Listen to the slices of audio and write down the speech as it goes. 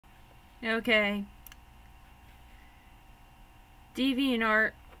Okay.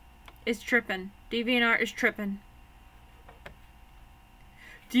 DeviantArt is tripping. DeviantArt is tripping.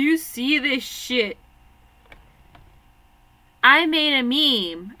 Do you see this shit? I made a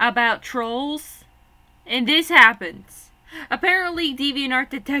meme about trolls, and this happens. Apparently, DeviantArt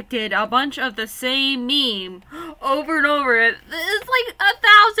detected a bunch of the same meme over and over. It's like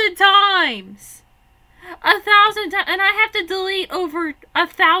 1,000 times. 1,000 times. And I have to delete over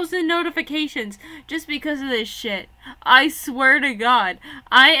 1,000 notifications just because of this shit. I swear to God.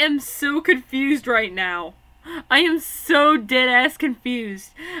 I am so confused right now. I am so dead-ass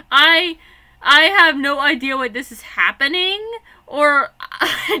confused. I have no idea why this is happening, or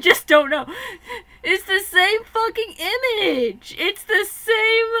I just don't know. It's the same fucking image! It's the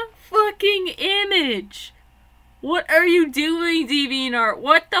same fucking image! What are you doing, DeviantArt?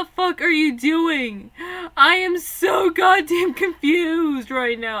 What the fuck are you doing? I am so goddamn confused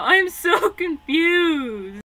right now. I am so confused.